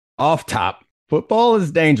Off top, football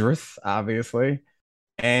is dangerous, obviously,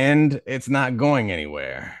 and it's not going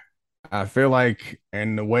anywhere. I feel like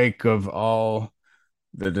in the wake of all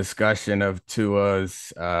the discussion of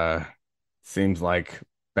Tua's seems like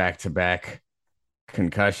back-to-back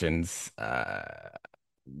concussions,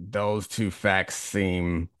 those two facts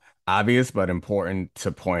seem obvious but important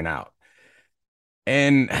to point out.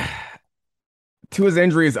 And Tua's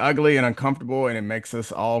injury is ugly and uncomfortable, and it makes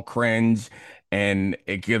us all cringe, and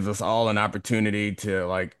it gives us all an opportunity to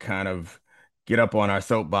like kind of get up on our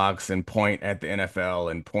soapbox and point at the NFL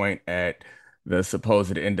and point at the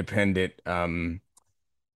supposed independent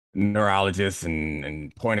neurologists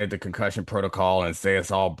and point at the concussion protocol and say it's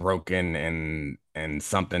all broken and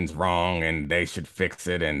something's wrong and they should fix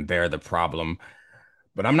it and they're the problem.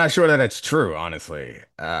 But I'm not sure that that's true, honestly.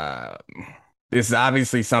 This is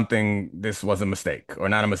obviously something, this was a mistake, or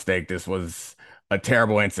not a mistake. This was a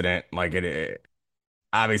terrible incident.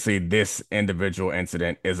 Obviously, this individual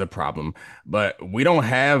incident is a problem, but we don't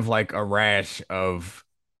have like a rash of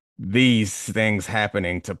these things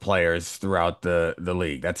happening to players throughout the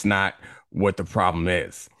league. That's not what the problem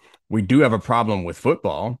is. We do have a problem with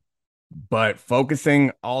football, but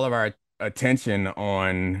focusing all of our attention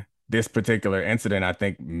on this particular incident, I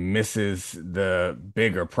think, misses the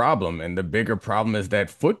bigger problem. And the bigger problem is that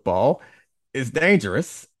football is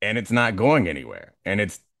dangerous and it's not going anywhere. And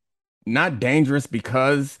it's not dangerous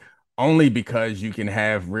because only because you can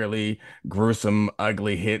have really gruesome,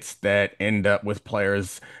 ugly hits that end up with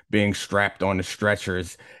players being strapped on the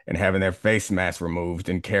stretchers and having their face masks removed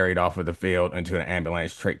and carried off of the field into an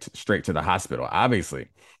ambulance straight to the hospital. Obviously,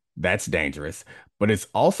 that's dangerous, but it's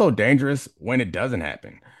also dangerous when it doesn't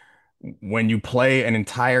happen. When you play an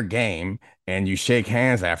entire game and you shake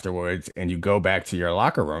hands afterwards and you go back to your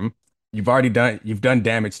locker room, you've done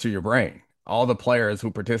damage to your brain. All the players who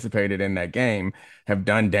participated in that game have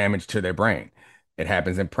done damage to their brain. It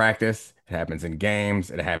happens in practice, it happens in games,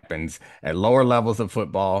 it happens at lower levels of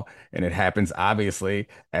football, and it happens obviously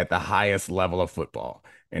at the highest level of football.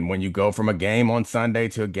 And when you go from a game on Sunday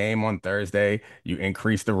to a game on Thursday, you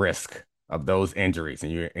increase the risk of those injuries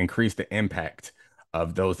and you increase the impact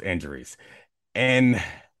of those injuries. And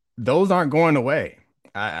those aren't going away.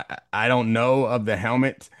 I don't know of the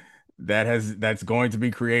helmet that's going to be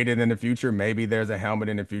created in the future. Maybe there's a helmet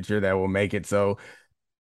in the future that will make it so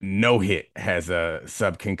no hit has a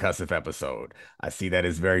subconcussive episode. I see that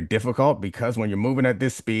as very difficult because when you're moving at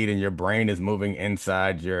this speed and your brain is moving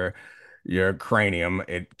inside your cranium,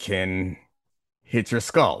 it can hit your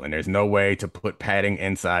skull, and there's no way to put padding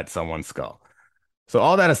inside someone's skull. So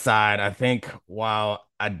all that aside, I think while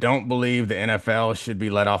I don't believe the NFL should be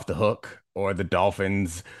let off the hook or the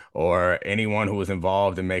Dolphins or anyone who was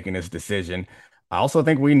involved in making this decision, I also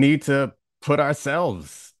think we need to put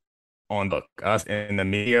ourselves on the hook. Us in the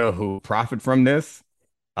media who profit from this,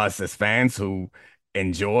 us as fans who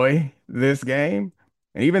enjoy this game,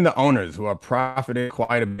 and even the owners who are profiting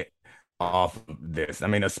quite a bit off of this. I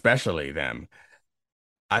mean, especially them.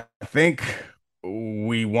 I think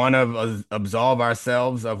we want to absolve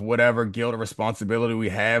ourselves of whatever guilt or responsibility we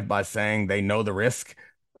have by saying they know the risk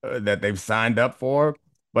that they've signed up for.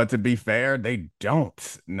 But to be fair, they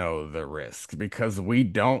don't know the risk because we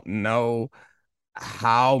don't know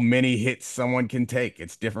how many hits someone can take.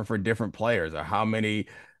 It's different for different players or how many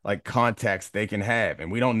like contacts they can have.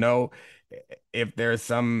 And we don't know if there's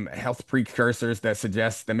some health precursors that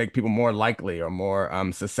suggest that make people more likely or more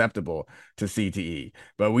susceptible to CTE.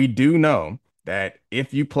 But we do know that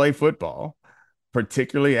if you play football,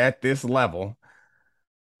 particularly at this level,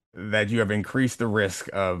 that you have increased the risk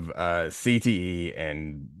of CTE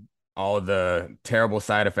and all the terrible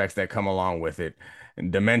side effects that come along with it,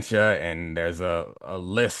 and dementia. And there's a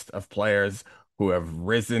list of players who have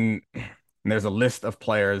risen, and there's a list of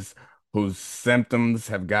players whose symptoms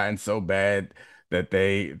have gotten so bad that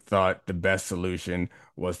they thought the best solution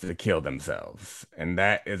was to kill themselves. And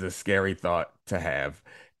that is a scary thought to have.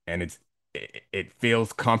 And it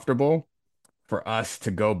feels comfortable for us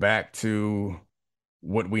to go back to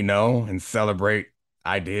what we know and celebrate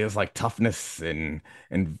ideas like toughness and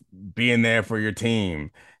being there for your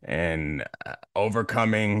team and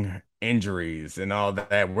overcoming injuries and all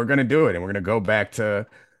that. We're going to do it and we're going to go back to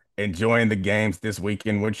enjoying the games this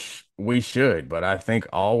weekend, which we should. But I think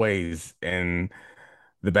always in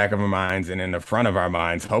the back of our minds and in the front of our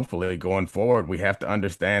minds, hopefully going forward, we have to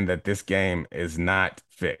understand that this game is not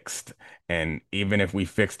fixed. And even if we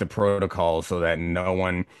fix the protocol so that no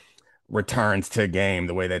one returns to a game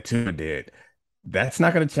the way that Tua did, that's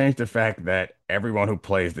not going to change the fact that everyone who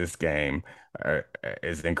plays this game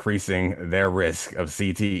is increasing their risk of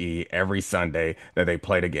CTE every Sunday that they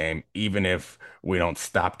play the game, even if we don't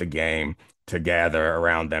stop the game to gather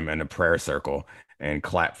around them in a prayer circle and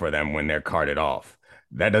clap for them when they're carted off.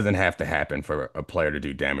 That doesn't have to happen for a player to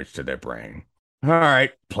do damage to their brain. All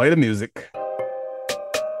right, play the music.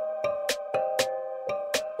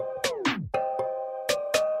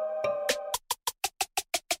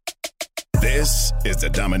 This is the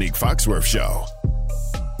Dominique Foxworth Show.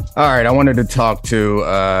 All right, I wanted to talk to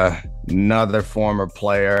another former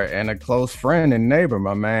player and a close friend and neighbor,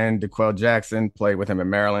 my man, DeQuell Jackson. Played with him in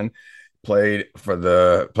Maryland, played in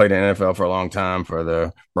NFL for a long time for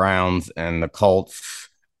the Browns and the Colts,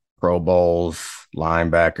 Pro Bowls,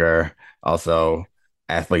 linebacker, also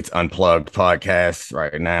Athletes Unplugged podcast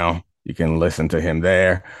right now. You can listen to him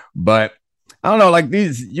there. But I don't know, like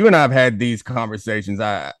you and I have had these conversations.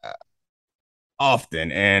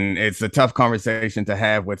 Often, and it's a tough conversation to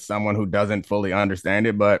have with someone who doesn't fully understand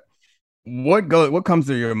it. But what comes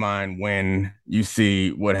to your mind when you see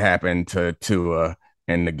what happened to Tua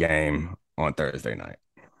in the game on Thursday night?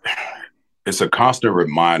 It's a constant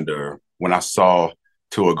reminder. When I saw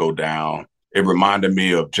Tua go down, it reminded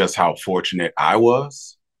me of just how fortunate I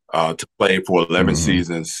was to play for 11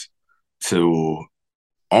 seasons, to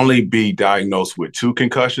only be diagnosed with 2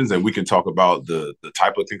 concussions, and we can talk about the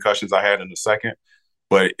type of concussions I had in a second.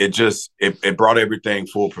 But it brought everything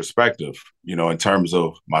full perspective, in terms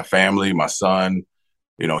of my family, my son.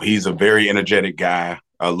 He's a very energetic guy,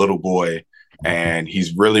 a little boy, and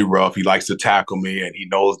he's really rough. He likes to tackle me, and he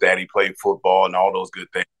knows Daddy played football and all those good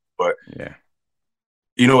things. But yeah,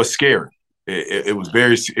 it's scary. It was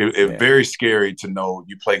very scary to know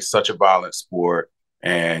you play such a violent sport.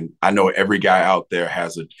 And I know every guy out there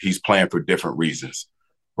he's playing for different reasons,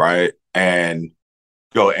 right? And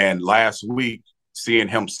last week, seeing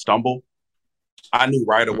him stumble, I knew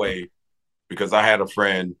right away, because I had a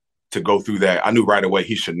friend to go through that. I knew right away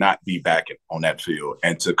he should not be back on that field,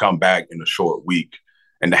 and to come back in a short week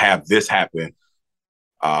and to have this happen,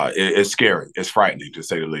 it's scary. It's frightening, to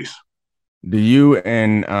say the least. Do you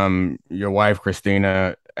and your wife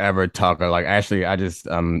Christina ever talk, or like Ashley? I just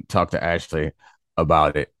talked to Ashley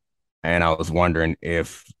about it, and I was wondering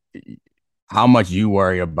how much you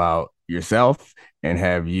worry about yourself, and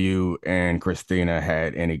have you and Christina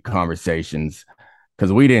had any conversations?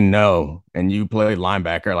 Because we didn't know, and you played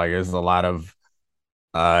linebacker, like there's a lot of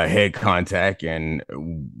head contact, and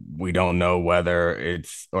we don't know whether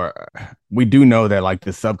or we do know that like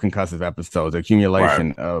the subconcussive episodes,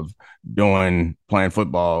 accumulation of playing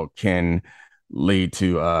football can lead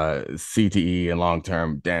to CTE and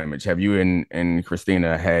long-term damage. Have you and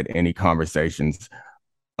Christina had any conversations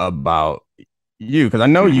about you? Because I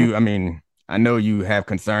know I know you have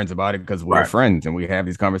concerns about it because we're friends and we have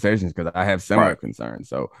these conversations, because I have similar concerns.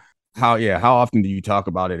 So how often do you talk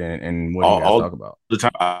about it, and what do you guys talk about? The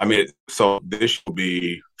time. So this will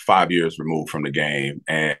be 5 years removed from the game,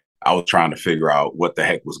 and I was trying to figure out what the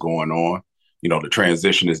heck was going on. The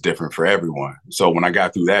transition is different for everyone. So when I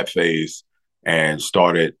got through that phase and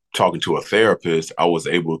started talking to a therapist, I was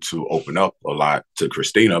able to open up a lot to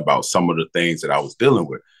Christina about some of the things that I was dealing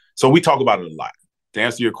with. So we talk about it a lot. To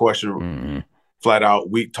answer your question flat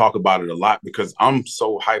out, we talk about it a lot because I'm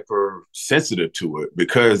so hypersensitive to it,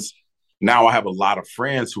 because now I have a lot of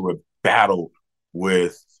friends who have battled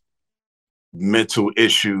with mental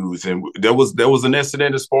issues. And there was an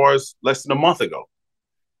incident as far as less than a month ago,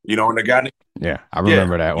 and the guy. Yeah, I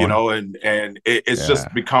remember that one. And it's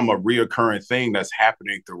just become a reoccurring thing that's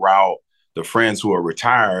happening throughout the friends who are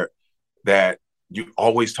retired, that you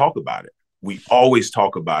always talk about it. We always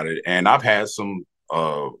talk about it. And I've had some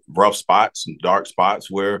rough spots and dark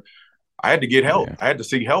spots where I had to get help. I had to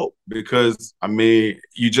seek help because,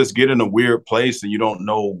 you just get in a weird place and you don't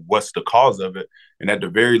know what's the cause of it. And at the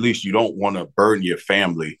very least, you don't want to burden your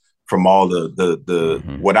family from all the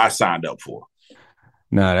what I signed up for.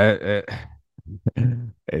 No,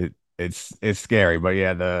 it's scary, but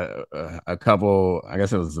yeah, I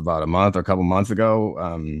guess it was about a couple months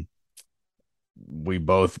ago, we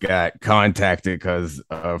both got contacted because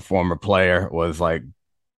a former player was like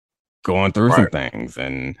going through some things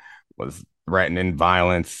and was threatening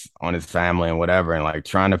violence on his family and whatever, and like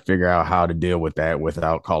trying to figure out how to deal with that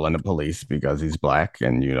without calling the police, because he's Black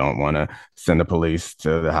and you don't want to send the police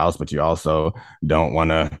to the house, but you also don't want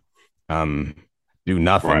to do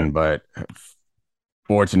nothing. But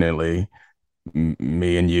fortunately,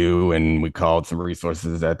 me and you, and we called some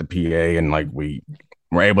resources at the PA, and like we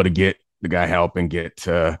were able to get the guy help and get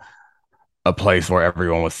to a place where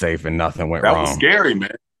everyone was safe and nothing went wrong. That was scary,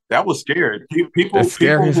 man. that was scary. That's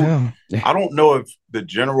scary People as who hell. I don't know if the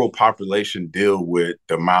general population deal with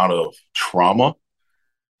the amount of trauma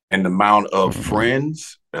and the amount of Mhm.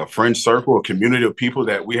 friends, a friend circle, a community of people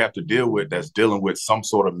that we have to deal with that's dealing with some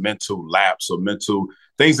sort of mental lapse or mental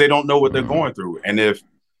things they don't know what they're Mhm. going through. And if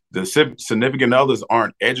the significant others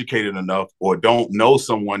aren't educated enough or don't know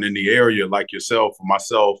someone in the area like yourself or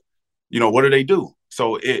myself, what do they do?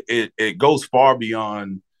 So it goes far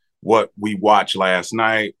beyond what we watched last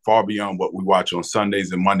night, far beyond what we watch on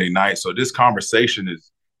Sundays and Monday nights. So this conversation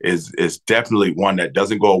is definitely one that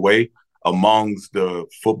doesn't go away amongst the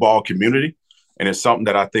football community, and it's something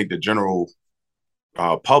that I think the general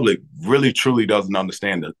public really truly doesn't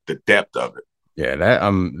understand the depth of it. Yeah, that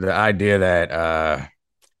the idea that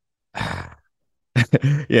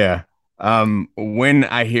yeah. When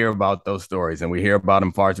I hear about those stories and we hear about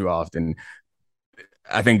them far too often,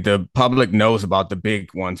 I think the public knows about the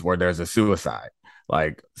big ones where there's a suicide,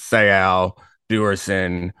 like Sayal,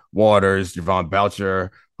 Dewerson, Waters, Javon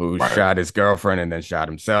Belcher, who Right, shot his girlfriend and then shot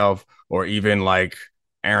himself, or even like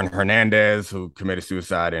Aaron Hernandez, who committed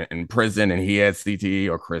suicide in prison and he had CTE,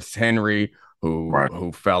 or Chris Henry, who right,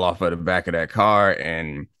 who fell off of the back of that car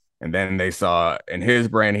and then they saw in his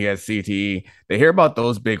brain he had CTE. They hear about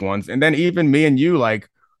those big ones, and then even me and you, like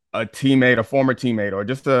a teammate, a former teammate, or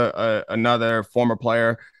just another former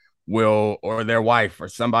player will, or their wife or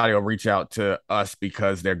somebody will reach out to us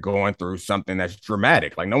because they're going through something that's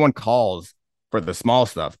dramatic. Like no one calls for the small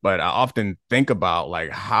stuff, but I often think about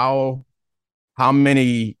like how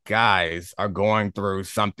many guys are going through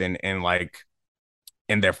something and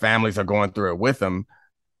their families are going through it with them,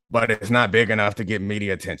 but it's not big enough to get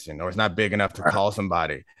media attention or it's not big enough to right. call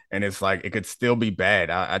somebody. And it's like it could still be bad.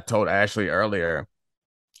 I told Ashley earlier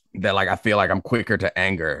that like I feel like I'm quicker to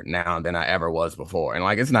anger now than I ever was before. And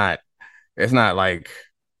like it's not like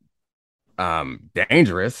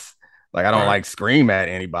dangerous. Like I don't Right. like scream at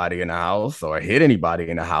anybody in the house or hit anybody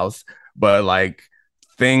in the house, but like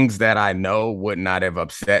things that I know would not have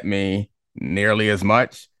upset me nearly as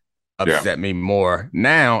much Yeah. upset me more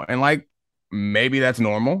now. And like maybe that's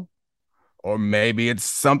normal or maybe it's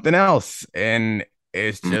something else and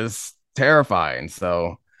it's Mm. just terrifying.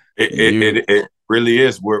 So It, it you it it really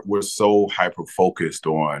is. We're so hyper focused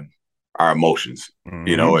on our emotions,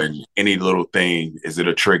 mm-hmm. and any little thing, is it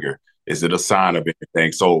a trigger? Is it a sign of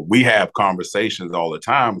anything? So we have conversations all the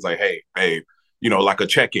time. It's like, hey, babe, like a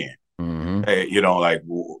check in. Mm-hmm. Hey, like,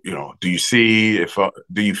 do you see if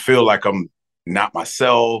do you feel like I'm not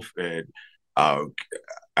myself and uh,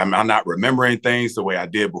 I'm not remembering things the way I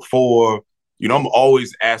did before? I'm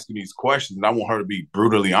always asking these questions, and I want her to be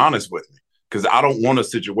brutally honest with me because I don't want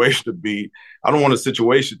I don't want this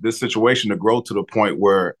situation to grow to the point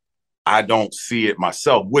where I don't see it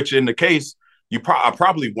myself. Which, in the case, I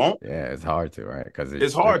probably won't. Yeah, it's hard to, right? Because It's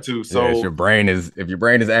it's your hard to. yeah, it's So, your brain is if your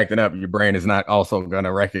brain is acting up, your brain is not also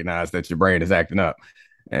gonna recognize that your brain is acting up,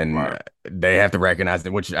 and right, they have to recognize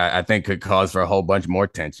it, which I think could cause for a whole bunch more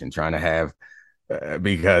tension trying to have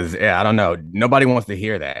because yeah, I don't know, nobody wants to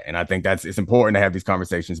hear that, and I think it's important to have these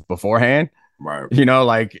conversations beforehand. right.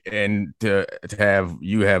 Like, and to have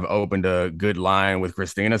you have opened a good line with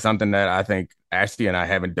Christina, something that I think Ashley and I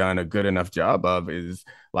haven't done a good enough job of is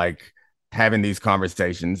like having these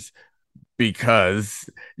conversations because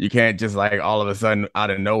you can't just like all of a sudden out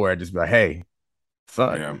of nowhere just be like, hey,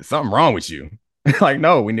 Yeah. something wrong with you. Like,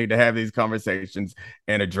 no, we need to have these conversations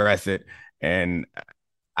and address it. And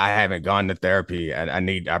I haven't gone to therapy.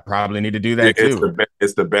 I probably need to do that It's too.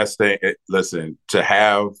 it's the best thing. Listen, to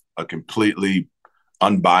have a completely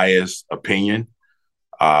unbiased opinion.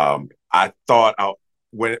 I thought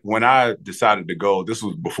when I decided to go, this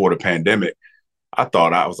was before the pandemic. I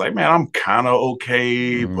thought I was like, man, I'm kind of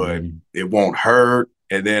okay, but Mm-hmm. it won't hurt.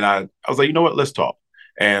 And then I was like, you know what? Let's talk.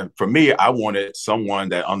 And for me, I wanted someone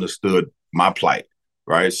that understood my plight,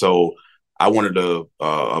 right? So I wanted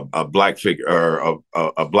a black figure or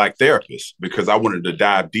a black therapist because I wanted to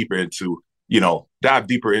dive deeper into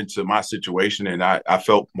my situation, and I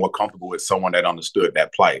felt more comfortable with someone that understood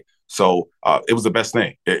that plight. So it was the best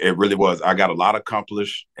thing. It really was. I got a lot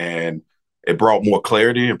accomplished, and it brought more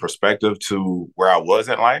clarity and perspective to where I was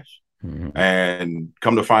in life. Mm-hmm. And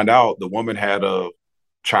come to find out, the woman had a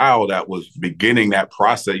child that was beginning that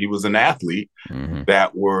process. He was an athlete Mm-hmm.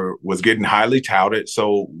 that was getting highly touted.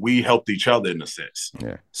 So we helped each other in a sense.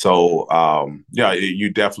 Yeah. So yeah,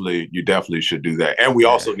 you definitely should do that. And we Yeah.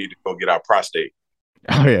 also need to go get our prostate.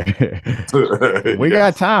 Oh yeah. We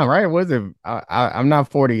got Yes. time, right? Was it? I'm not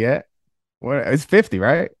 40 yet. What? It's 50,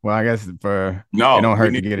 right? Well, I guess for it No, don't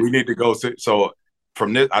hurt to get we it. need to go. So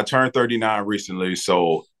from this, I turned 39 recently.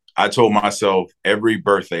 So I told myself every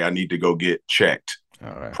birthday I need to go get checked.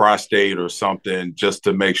 All right. prostate or something, just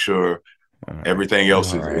to make sure All right. everything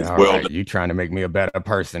else All right. is All well right. done. You trying to make me a better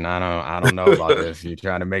person. I don't know about this. You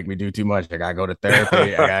trying to make me do too much. I gotta go to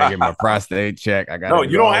therapy. I gotta get my prostate check. I gotta No, do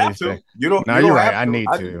you don't all have these to. things. No, You you're don't right. have I to. need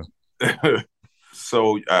to.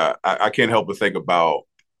 So I can't help but think about,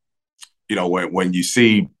 when you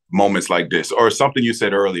see moments like this, or something you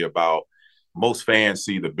said earlier about most fans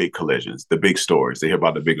see the big collisions, the big stories. They hear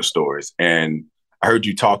about the bigger stories. And I heard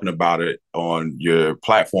you talking about it on your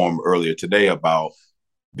platform earlier today about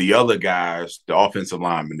the other guys, the offensive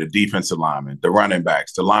linemen, the defensive linemen, the running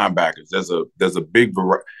backs, the linebackers. There's a big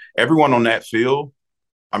variety. Everyone on that field.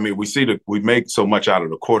 I mean, we make so much out of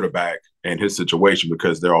the quarterback and his situation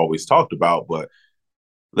because they're always talked about. But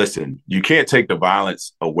listen, you can't take the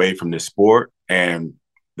violence away from this sport. And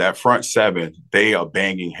that front seven, they are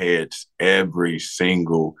banging heads every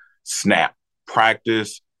single snap.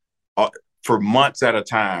 Practice for months at a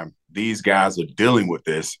time. These guys are dealing with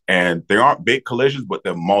this, and they aren't big collisions, but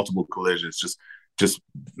they're multiple collisions, just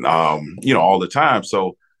all the time.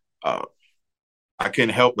 So uh, I can't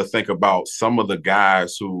help but think about some of the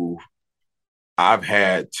guys who I've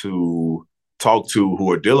had to talk to who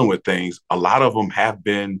are dealing with things. A lot of them have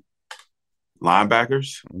been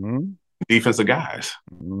linebackers, Mm-hmm. defensive guys.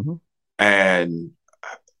 Mm-hmm. And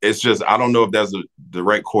it's just, I don't know if there's a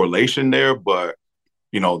direct correlation there, but,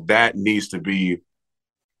 that needs to be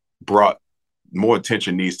brought, more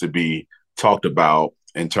attention needs to be talked about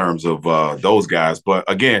in terms of those guys. But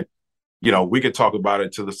again, we could talk about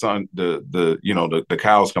it till the sun, the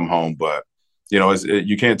cows come home, but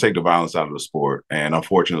you can't take the violence out of the sport. And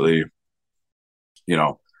unfortunately, you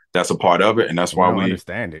know, that's a part of it. And that's And we why don't we,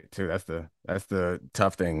 understand it too. That's the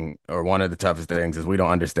tough thing, or one of the toughest things is we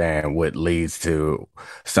don't understand what leads to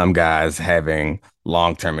some guys having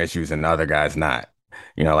long-term issues and other guys not.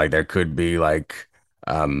 Like there could be like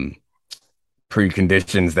um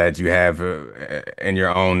preconditions that you have in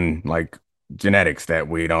your own like genetics that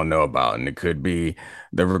we don't know about, and it could be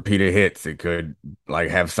the repeated hits. It could like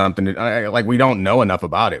have something like we don't know enough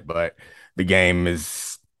about it, but the game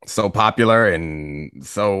is so popular and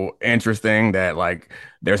so interesting that like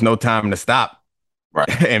there's no time to stop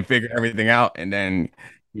right, and figure everything out and then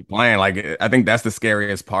keep playing. Like I think that's the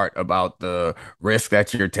scariest part about the risk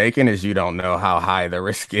that you're taking is you don't know how high the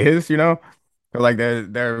risk is. Like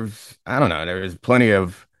there's I don't know, there's plenty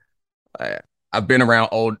of I, I've been around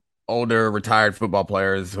older retired football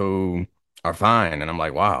players who are fine, and I'm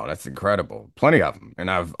like, wow, that's incredible. Plenty of them, and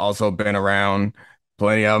I've also been around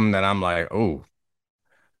plenty of them that I'm like, oh,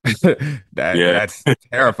 yeah, that's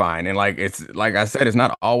terrifying. And like it's like I said, it's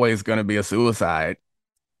not always going to be a suicide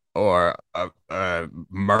or a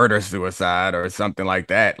murder suicide or something like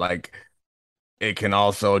that. Like it can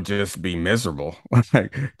also just be miserable,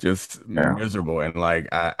 like just yeah, miserable. And like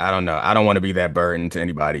I don't know. I don't want to be that burden to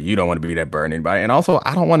anybody. You don't want to be that burden to anybody. And also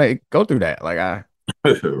I don't want to go through that. Like I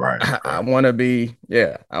right, I right. want to be,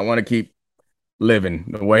 yeah, I want to keep living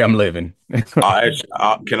the way I'm living. Can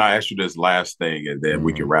I ask you this last thing, and then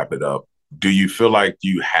we can Mhm. wrap it up? Do you feel like do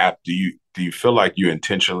you feel like you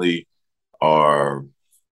intentionally or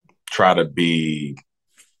try to be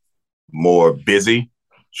more busy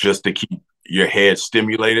just to keep your head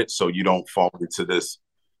stimulated so you don't fall into this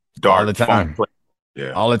All the dark funk time. place?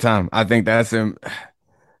 Yeah, All the time. I think that's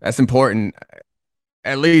important.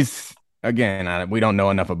 At least again, we don't know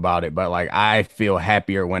enough about it, but like I feel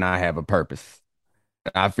happier when I have a purpose.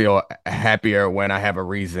 I feel happier when I have a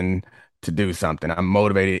reason to do something. I'm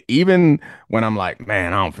motivated, even when I'm like,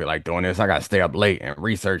 man, I don't feel like doing this. I gotta stay up late and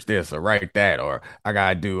research this or write that, or I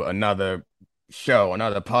gotta do another show,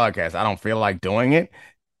 another podcast. I don't feel like doing it.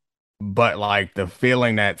 But like the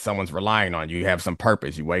feeling that someone's relying on you, you have some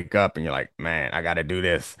purpose. You wake up and you're like, man, I gotta do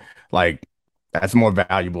this. Like that's more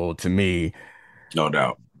valuable to me no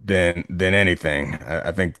doubt. than anything.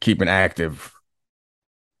 I think keeping active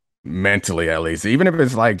mentally at least, even if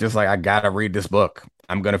it's like just like I gotta read this book.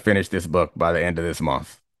 I'm gonna finish this book by the end of this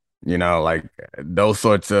month. Like those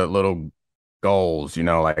sorts of little goals,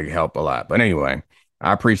 like help a lot. But anyway,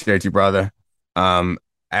 I appreciate you, brother. Um,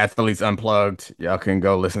 Athletes Unplugged. Y'all can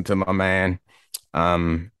go listen to my man.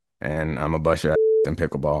 Um, and I'm a bust your ass in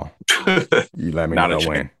pickleball. You let me Not a know chance.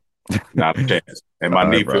 when. Not a chance. And my All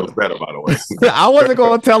right, knee feels brother. better, by the way. I wasn't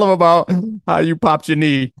gonna tell him about how you popped your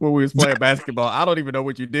knee when we was playing basketball. I don't even know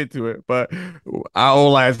what you did to it, but our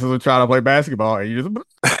old asses were trying to play basketball, and you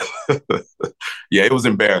Yeah, it was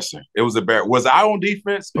embarrassing. It was embarrassing. Was I on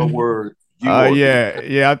defense or just. were you on defense?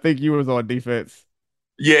 Yeah. I think you was on defense.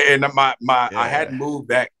 Yeah, and I hadn't Yeah, moved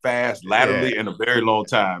that fast yeah. laterally in a very long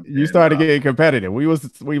time, You and started getting competitive. We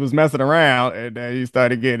was messing around, and then you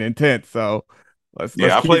started getting intense. So let's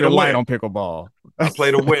yeah, I keep played it to light win. on pickleball. I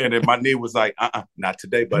played a win, and my knee was like, not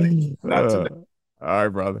today, buddy. Not today. All right,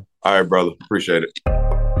 brother. All right, brother. Appreciate it.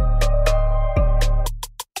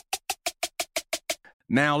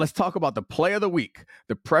 Now let's talk about the play of the week.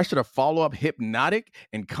 The pressure to follow up Hypnotic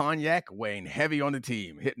and Cognac weighing heavy on the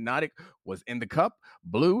team. Hypnotic was in the cup,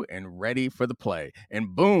 blue, and ready for the play.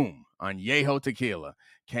 And boom, Añejo Tequila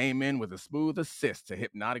came in with a smooth assist to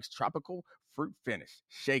Hypnotic's tropical fruit finish.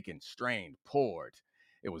 Shaken, strained, poured.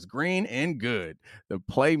 It was green and good. The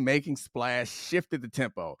playmaking splash shifted the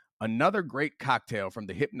tempo. Another great cocktail from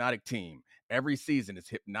the Hypnotic team. Every season is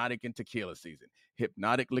Hypnotic and Tequila season.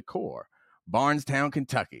 Hypnotic Liqueur. Barnstown,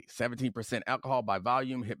 Kentucky. 17% alcohol by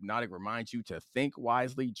volume. Hypnotic reminds you to think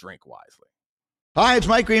wisely, drink wisely. Hi, it's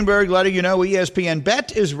Mike Greenberg letting you know ESPN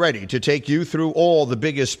Bet is ready to take you through all the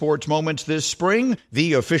biggest sports moments this spring.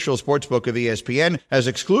 The official sportsbook of ESPN has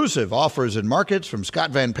exclusive offers and markets from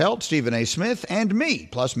Scott Van Pelt, Stephen A. Smith, and me,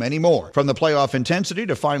 plus many more. From the playoff intensity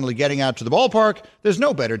to finally getting out to the ballpark, there's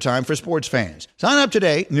no better time for sports fans. Sign up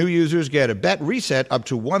today. New users get a bet reset up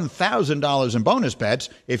to $1,000 in bonus bets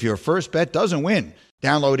if your first bet doesn't win.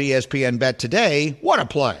 Download ESPN Bet today. What a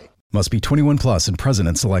play. Must be 21 plus and present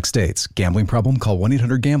in select states. Gambling problem? Call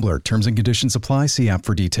 1-800-GAMBLER. Terms and conditions apply. See app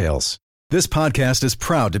for details. This podcast is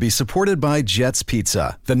proud to be supported by Jets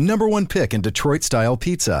Pizza, the #1 pick in Detroit-style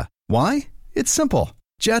pizza. Why? It's simple.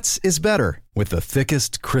 Jets is better. With the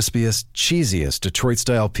thickest, crispiest, cheesiest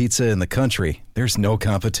Detroit-style pizza in the country, there's no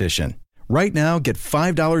competition. Right now, get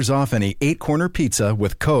 $5 off any 8-corner pizza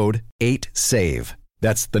with code 8SAVE.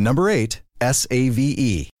 That's the number 8,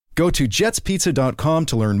 SAVE. Go to jetspizza.com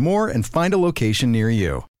to learn more and find a location near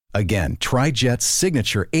you. Again, try Jet's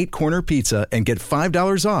signature 8-corner pizza and get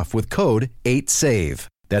 $5 off with code 8SAVE.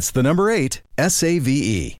 That's the number 8,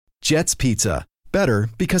 SAVE. Jet's Pizza. Better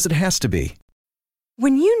because it has to be.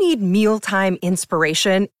 When you need mealtime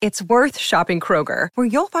inspiration, it's worth shopping Kroger, where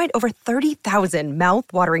you'll find over 30,000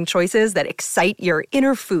 mouth-watering choices that excite your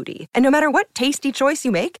inner foodie. And no matter what tasty choice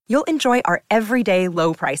you make, you'll enjoy our everyday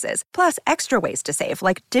low prices, plus extra ways to save,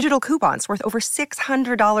 like digital coupons worth over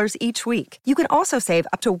 $600 each week. You can also save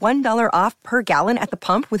up to $1 off per gallon at the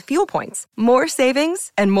pump with fuel points. More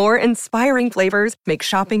savings and more inspiring flavors make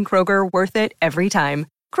shopping Kroger worth it every time.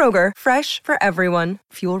 Kroger, fresh for everyone.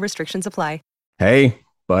 Fuel restrictions apply. Hey,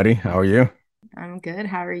 buddy, how are you? I'm good.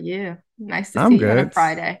 How are you? Nice to see you on a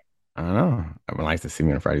Friday. I don't know. Nice to see me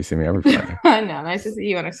on a Friday. You see me every Friday. I know. Nice to see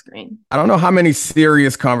you on a screen. I don't know how many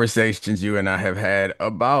serious conversations you and I have had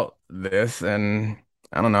about this. And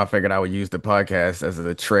I don't know. I figured I would use the podcast as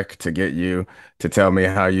a trick to get you to tell me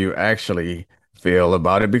how you actually feel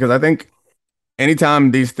about it. Because I think anytime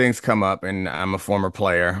these things come up, and I'm a former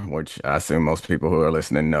player, which I assume most people who are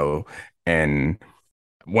listening know, and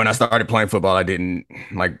when I started playing football,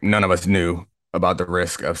 none of us knew about the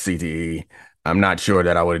risk of CTE. I'm not sure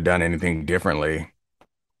that I would have done anything differently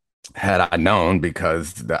had I known,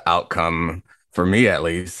 because the outcome, for me at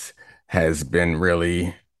least, has been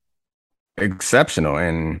really exceptional.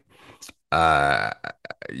 And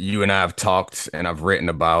you and I have talked, and I've written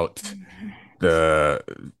about the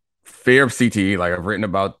fear of CTE. Like, I've written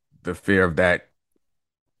about the fear of that,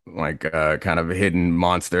 kind of a hidden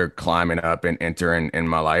monster climbing up and entering in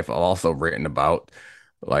my life. I've also written about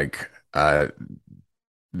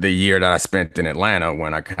the year that I spent in Atlanta,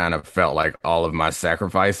 when I kind of felt like all of my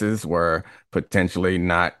sacrifices were potentially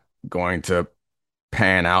not going to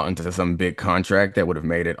pan out into some big contract that would have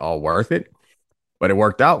made it all worth it. But it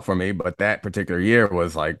worked out for me. But that particular year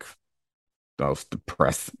was like the most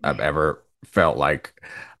depressed I've ever felt like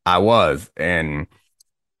I was. And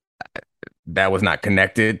that was not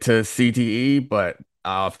connected to CTE, but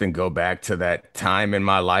I often go back to that time in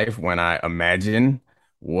my life when I imagine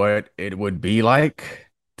what it would be like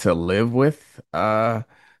to live with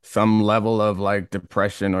some level of like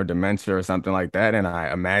depression or dementia or something like that. And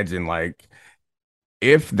I imagine, like,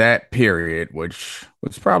 if that period, which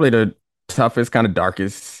was probably the toughest, kind of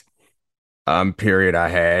darkest period I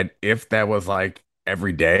had, if that was like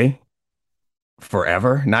every day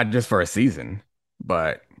forever, not just for a season,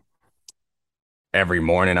 but every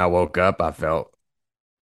morning I woke up, I felt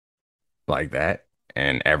like that.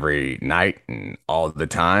 And every night and all the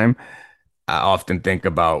time, I often think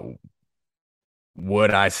about,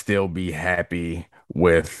 would I still be happy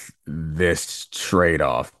with this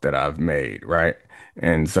trade-off that I've made, right?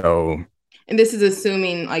 And so, and this is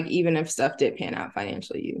assuming, like, even if stuff did pan out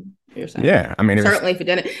financially, you're saying, yeah, I mean, certainly if it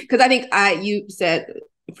didn't, because I think you said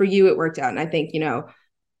for you it worked out, and I think,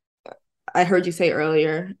 I heard you say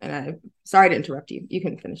earlier, and I'm sorry to interrupt you. You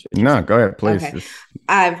can finish. No, go ahead, please. Okay.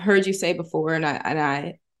 I've heard you say before, and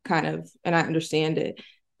I understand it,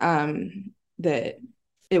 that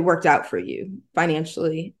it worked out for you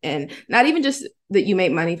financially, and not even just that you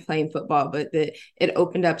made money playing football, but that it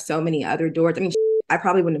opened up so many other doors. I mean, I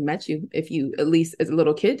probably wouldn't have met you if you, at least as a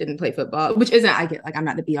little kid, didn't play football, which isn't, I get, like, I'm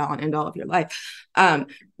not the be all and end all of your life.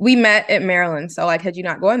 We met at Maryland. So like, had you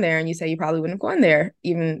not gone there, and you say you probably wouldn't have gone there,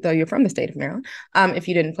 even though you're from the state of Maryland, if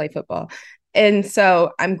you didn't play football. And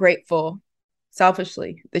so I'm grateful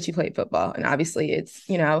selfishly that you played football. And obviously it's,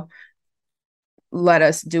 let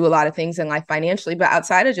us do a lot of things in life financially, but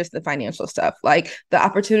outside of just the financial stuff, like the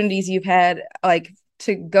opportunities you've had, like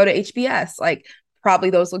to go to HBS, like probably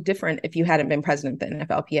those look different if you hadn't been president of the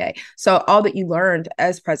NFLPA. So all that you learned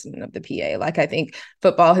as president of the PA, like I think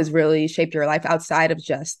football has really shaped your life outside of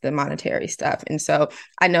just the monetary stuff. And so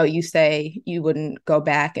I know you say you wouldn't go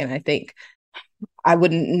back, and I think I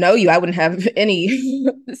wouldn't know you. I wouldn't have any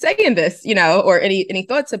say in this, or any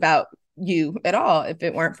thoughts about you at all if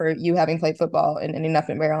it weren't for you having played football and ending up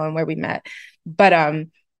in Maryland where we met. But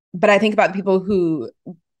I think about the people who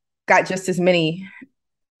got just as many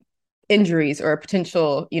injuries or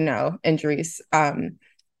potential, injuries,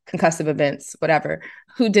 concussive events, whatever,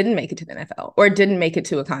 who didn't make it to the NFL or didn't make it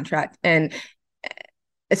to a contract. And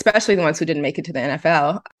especially the ones who didn't make it to the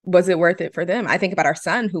NFL, was it worth it for them? I think about our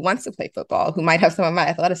son who wants to play football, who might have some of my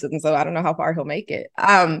athleticism, so I don't know how far he'll make it.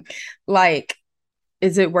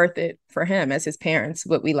 Is it worth it for him as his parents,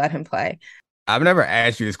 would we let him play? I've never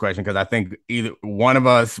asked you this question because I think either one of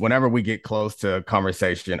us, whenever we get close to a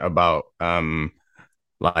conversation about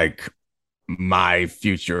like my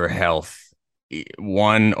future health,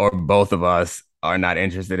 one or both of us are not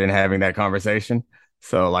interested in having that conversation.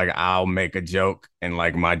 So like I'll make a joke, and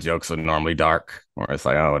like my jokes are normally dark, or it's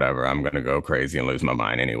like, oh, whatever, I'm gonna go crazy and lose my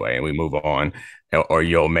mind anyway, and we move on. Or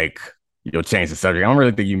you'll change the subject. I don't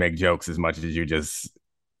really think you make jokes as much as you just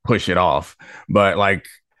push it off. But like,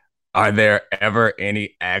 are there ever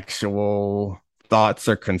any actual thoughts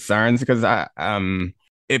or concerns? Because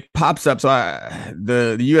it pops up. So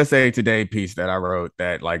the USA Today piece that I wrote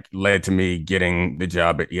that like led to me getting the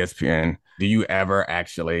job at ESPN. Do you ever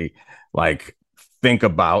actually like think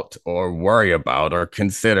about or worry about or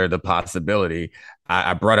consider the possibility?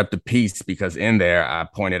 I brought up the piece because in there I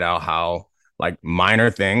pointed out how like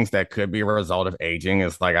minor things that could be a result of aging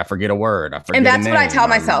is like I forget a word, I forget and that's a name, what I tell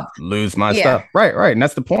myself. Lose my stuff. Right. And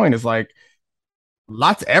that's the point. It's like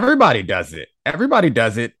everybody does it.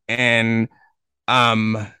 And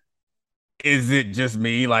is it just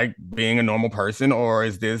me like being a normal person, or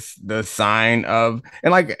is this the sign of,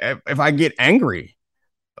 and like if I get angry,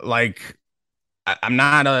 like I'm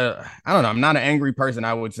not an angry person.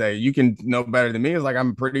 I would say you can know better than me. It's like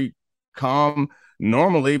I'm pretty calm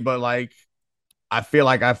normally, but like I feel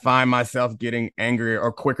like I find myself getting angrier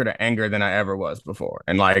or quicker to anger than I ever was before.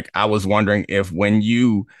 And like I was wondering if when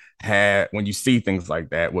you see things like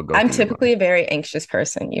that, what goes I'm typically a very anxious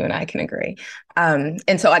person. You and I can agree. And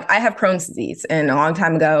so like I have Crohn's disease, and a long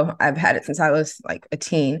time ago, I've had it since I was like a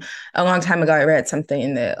teen. A long time ago, I read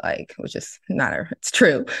something that like, which is it's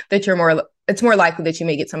true, that it's more likely that you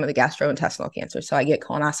may get some of the gastrointestinal cancer. So I get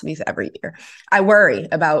colonoscopies every year. I worry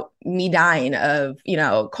about me dying of,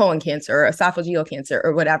 colon cancer or esophageal cancer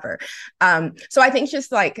or whatever. So I think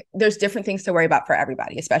just like there's different things to worry about for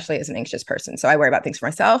everybody, especially as an anxious person. So I worry about things for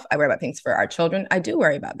myself. I worry about things for our children. I do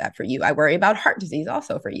worry about that for you. I worry about heart disease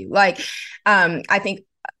also for you. Like, I think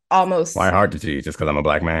almost. Why heart disease? Just because I'm a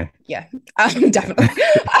black man? Yeah, definitely.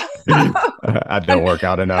 I don't work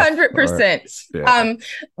out enough. 100%. Yeah.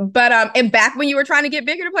 And back when you were trying to get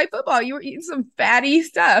bigger to play football, you were eating some fatty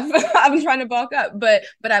stuff. I was trying to bulk up, but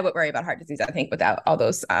I would worry about heart disease, I think, without all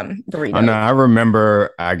those burritos. Oh, no, I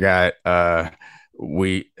remember I got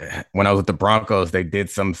when I was with the Broncos, they did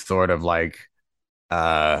some sort of like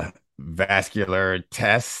vascular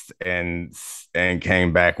test and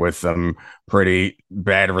came back with some pretty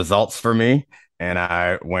bad results for me, and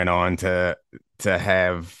I went on to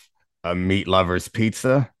have a meat lovers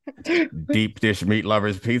pizza, deep dish meat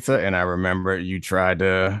lovers pizza, and I remember you tried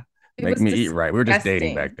to make me eat right. We were just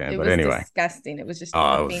dating back then, but anyway, disgusting. It was just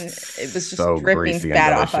dripping, so dripping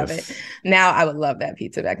fat off of it. Now I would love that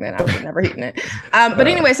pizza. Back then I would have never eaten it. But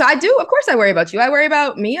anyway, so I do, of course I worry about you. I worry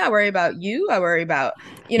about me. I worry about you. I worry about,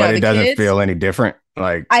 but it doesn't kids. Feel any different.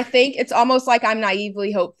 Like, I think it's almost like I'm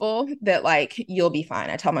naively hopeful that like you'll be fine.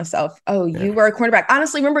 I tell myself, oh, you were a cornerback.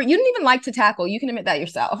 Honestly, remember, you didn't even like to tackle. You can admit that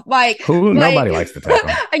yourself. Nobody likes to tackle.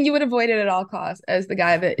 And you would avoid it at all costs as the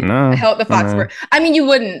guy that held the Foxworth. I mean, you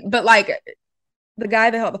wouldn't, but like the guy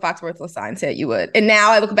that held the Foxworth sign said you would. And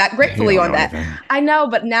now I look back gratefully on that. Anything. I know,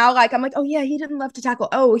 but now like I'm like, oh yeah, he didn't love to tackle.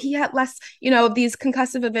 Oh, he had less, of these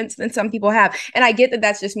concussive events than some people have. And I get that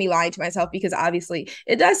that's just me lying to myself, because obviously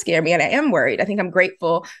it does scare me and I am worried. I think I'm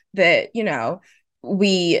grateful that,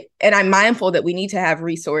 I'm mindful that we need to have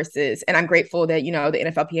resources, and I'm grateful that, you know, the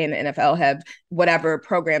NFLPA and the NFL have whatever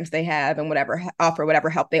programs they have and offer whatever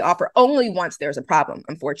help they offer only once there's a problem.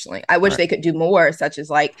 Unfortunately, I wish they could do more, such as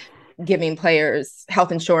like giving players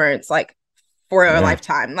health insurance, like for a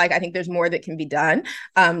lifetime. Like, I think there's more that can be done,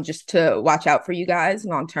 just to watch out for you guys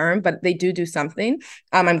long term, but they do something.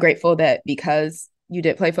 I'm grateful that because you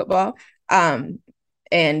did play football, and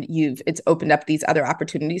it's opened up these other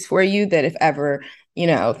opportunities for you, that if ever, you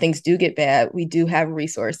know, things do get bad, we do have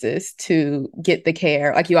resources to get the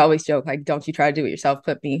care. Like, you always joke, like, don't you try to do it yourself,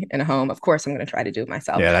 put me in a home. Of course I'm going to try to do it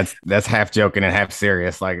myself. Yeah, that's half joking and half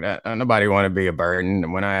serious. Like, nobody want to be a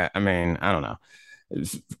burden. When I mean, I don't know.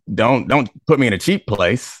 Don't put me in a cheap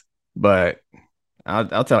place, but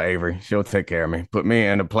I'll tell Avery, she'll take care of me. Put me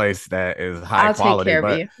in a place that is high quality,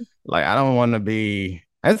 but like, I don't want to be.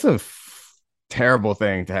 That's a terrible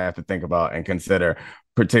thing to have to think about and consider,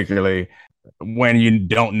 particularly when you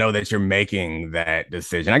don't know that you're making that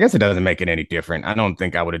decision. I guess it doesn't make it any different. I don't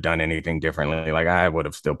think I would have done anything differently. Like, I would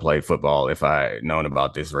have still played football if I known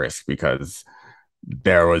about this risk, because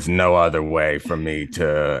there was no other way for me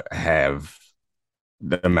to have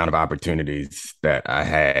the amount of opportunities that I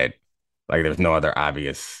had. Like, there's no other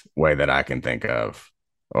obvious way that I can think of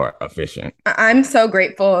or efficient. I'm so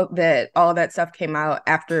grateful that all of that stuff came out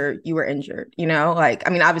after you were injured, you know? Like, I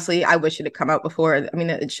mean, obviously I wish it had come out before. I mean,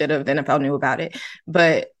 it should have. The NFL knew about it.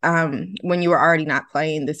 But when you were already not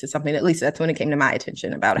playing, this is something, at least that's when it came to my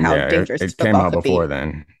attention, about how dangerous it came out before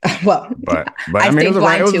then. Well, but I mean, it was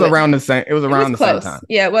around the same. It was around the same time.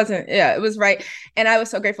 Yeah, it wasn't. Yeah, it was right. And I was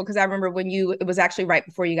so grateful, because I remember it was actually right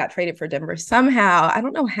before you got traded for Denver. Somehow, I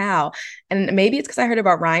don't know how, and maybe it's because I heard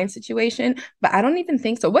about Ryan's situation, but I don't even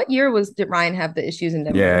think so. What year did Ryan have the issues in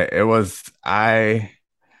Denver? Yeah, it was. I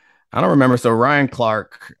don't remember. So Ryan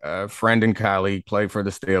Clark, a friend and colleague, played for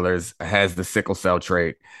the Steelers, has the sickle cell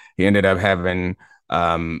trait. He ended up having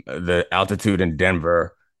the altitude in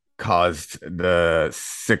Denver caused the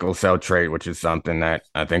sickle cell trait, which is something that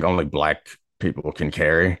I think only Black people can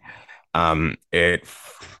carry. It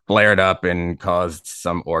flared up and caused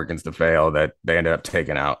some organs to fail that they ended up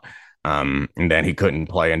taking out. And then he couldn't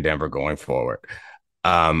play in Denver going forward.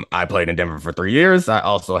 I played in Denver for 3 years. I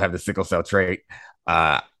also have the sickle cell trait.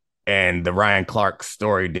 And the Ryan Clark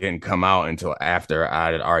story didn't come out until after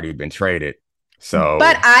I had already been traded. So,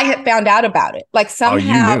 but I had found out about it. Like,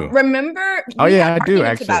 somehow, remember? Oh yeah, I do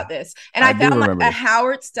actually about this, and I found like a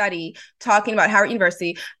Howard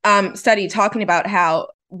University study talking about how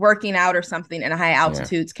working out or something in high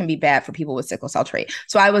altitudes can be bad for people with sickle cell trait.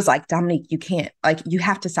 So I was like, Dominique, you can't, like, you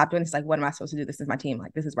have to stop doing this. Like, what am I supposed to do? This is my team.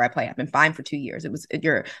 Like, this is where I play. I've been fine for 2 years.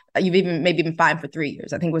 You've even maybe been fine for 3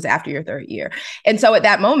 years. I think it was after your third year. And so at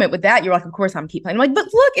that moment with that, you're like, of course I'm keep playing. I'm like, but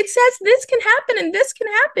look, it says this can happen and this can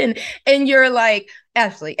happen. And you're like,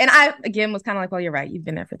 Ashley. And I, again, was kind of like, well, you're right. You've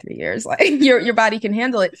been there for 3 years. Like, your body can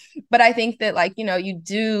handle it. But I think that, like, you know,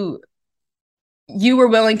 you were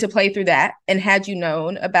willing to play through that. And had you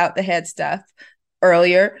known about the head stuff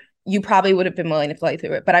earlier, you probably would have been willing to play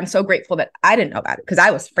through it. But I'm so grateful that I didn't know about it, because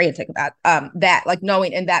I was frantic about that, like,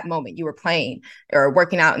 knowing in that moment you were playing or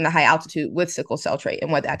working out in the high altitude with sickle cell trait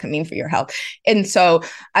and what that can mean for your health. And so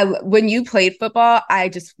when you played football, I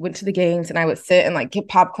just went to the games and I would sit and like get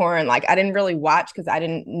popcorn. Like, I didn't really watch because I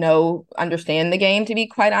didn't understand the game, to be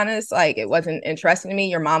quite honest. Like, it wasn't interesting to me.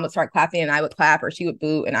 Your mom would start clapping and I would clap, or she would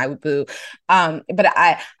boo and I would boo.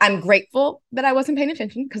 But I'm grateful that I wasn't paying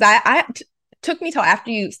attention, because I took me till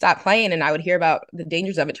after you stopped playing and I would hear about the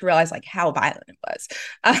dangers of it to realize like how violent it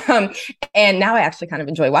was. And now I actually kind of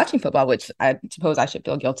enjoy watching football, which I suppose I should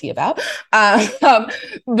feel guilty about. But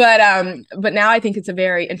now I think it's a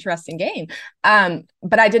very interesting game.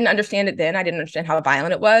 But I didn't understand it then. I didn't understand how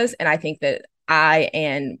violent it was. And I think that I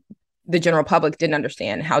and the general public didn't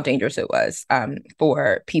understand how dangerous it was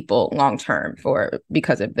for people long term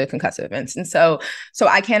because of the concussive events. And so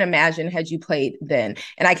I can't imagine had you played then,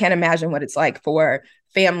 and I can't imagine what it's like for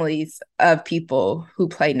families of people who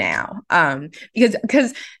play now.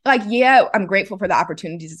 Because like, yeah, I'm grateful for the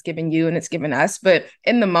opportunities it's given you and it's given us, but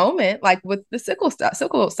in the moment, like with the sickle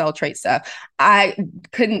cell trait stuff, I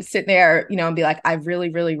couldn't sit there, you know, and be like, I really,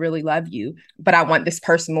 really, really love you, but I want this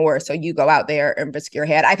person more. So you go out there and risk your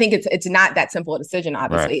head. I think it's not that simple a decision.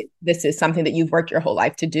 Obviously, right. This is something that you've worked your whole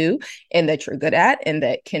life to do and that you're good at and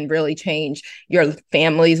that can really change your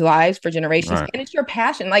family's lives for generations. Right. And it's your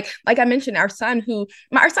passion. Like I mentioned, our son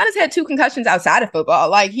has had 2 concussions outside of football.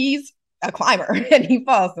 Like, he's a climber and he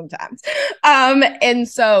falls sometimes. And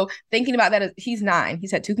so thinking about that, he's 9.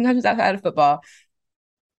 He's had 2 concussions outside of football.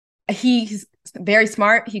 He's very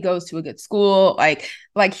smart. He goes to a good school.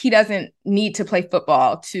 Like he doesn't need to play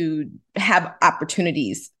football to have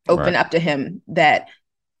opportunities open up to him that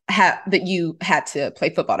you had to play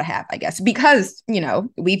football to have, I guess, because,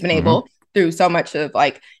 we've been able through so much of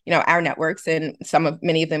our networks, and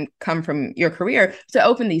many of them come from your career, to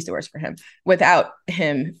open these doors for him without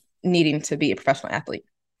him needing to be a professional athlete.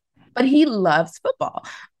 But he loves football.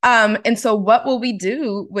 And so what will we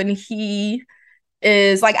do when he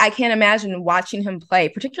is like, I can't imagine watching him play,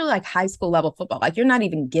 particularly like high school level football. Like you're not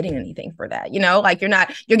even getting anything for that, like you're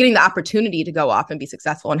getting the opportunity to go off and be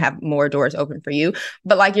successful and have more doors open for you.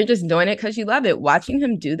 But like, you're just doing it because you love it. Watching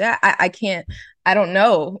him do that, I don't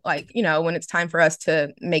know, when it's time for us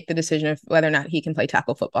to make the decision of whether or not he can play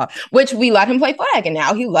tackle football, which we let him play flag. And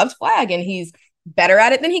now he loves flag and he's better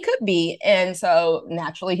at it than he could be. And so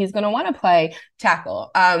naturally he's going to want to play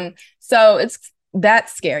tackle. So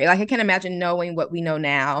that's scary. Like I can't imagine knowing what we know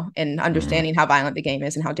now and understanding how violent the game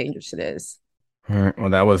is and how dangerous it is. All right. Well,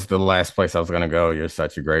 that was the last place I was going to go. You're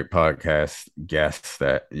such a great podcast guest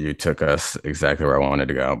that you took us exactly where I wanted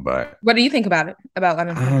to go. But what do you think about it? About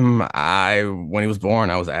Leonard? When he was born,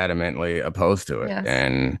 I was adamantly opposed to it. Yes.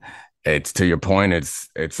 And it's, to your point,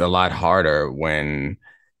 it's a lot harder when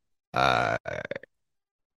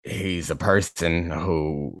he's a person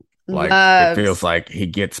who it feels like he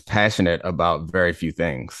gets passionate about very few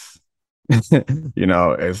things.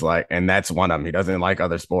 It's like, and that's one of them. He doesn't like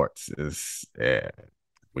other sports.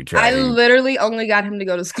 I literally only got him to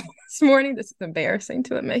go to school this morning. This is embarrassing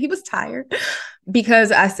to admit. He was tired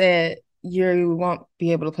because I said, you won't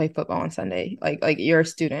be able to play football on Sunday. Like you're a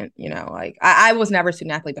student, like I was never a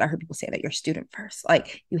student athlete, but I heard people say that you're a student first.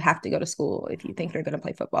 Like you have to go to school if you think you're going to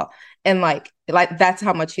play football. And like that's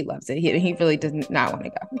how much he loves it. He really does not want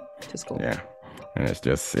to go to school. Yeah. And it's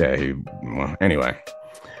just, anyway.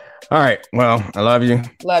 All right. Well, I love you.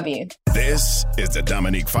 Love you. This is the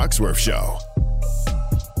Dominique Foxworth Show.